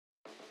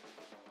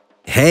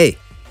Hey,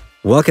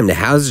 welcome to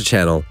How's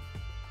Channel.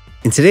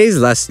 In today's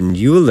lesson,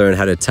 you will learn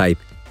how to type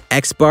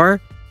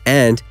X-bar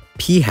and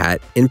P-hat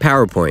in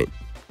PowerPoint.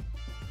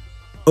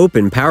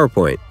 Open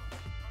PowerPoint.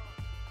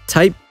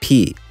 Type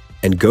P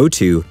and go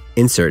to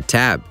Insert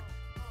tab.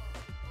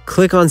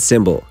 Click on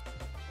Symbol.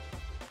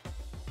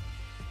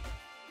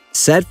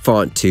 Set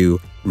font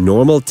to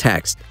Normal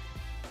Text.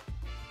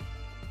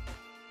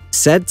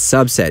 Set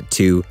subset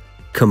to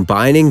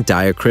Combining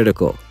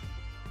Diacritical.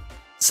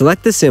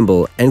 Select the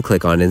symbol and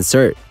click on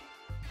Insert.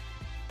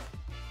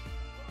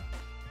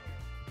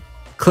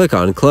 Click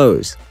on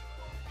Close.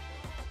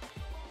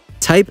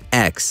 Type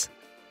X.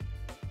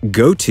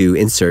 Go to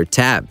Insert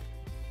tab.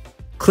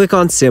 Click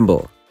on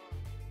Symbol.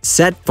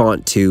 Set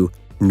font to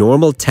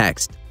Normal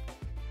Text.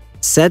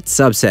 Set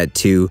subset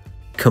to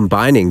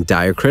Combining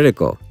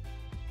Diacritical.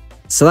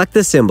 Select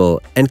the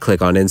symbol and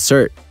click on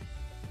Insert.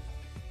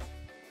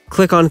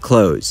 Click on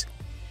Close.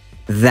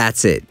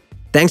 That's it.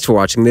 Thanks for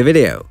watching the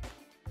video.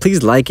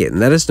 Please like it and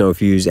let us know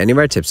if you use any of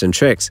our tips and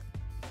tricks.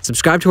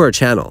 Subscribe to our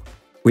channel.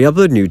 We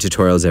upload new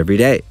tutorials every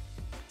day.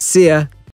 See ya!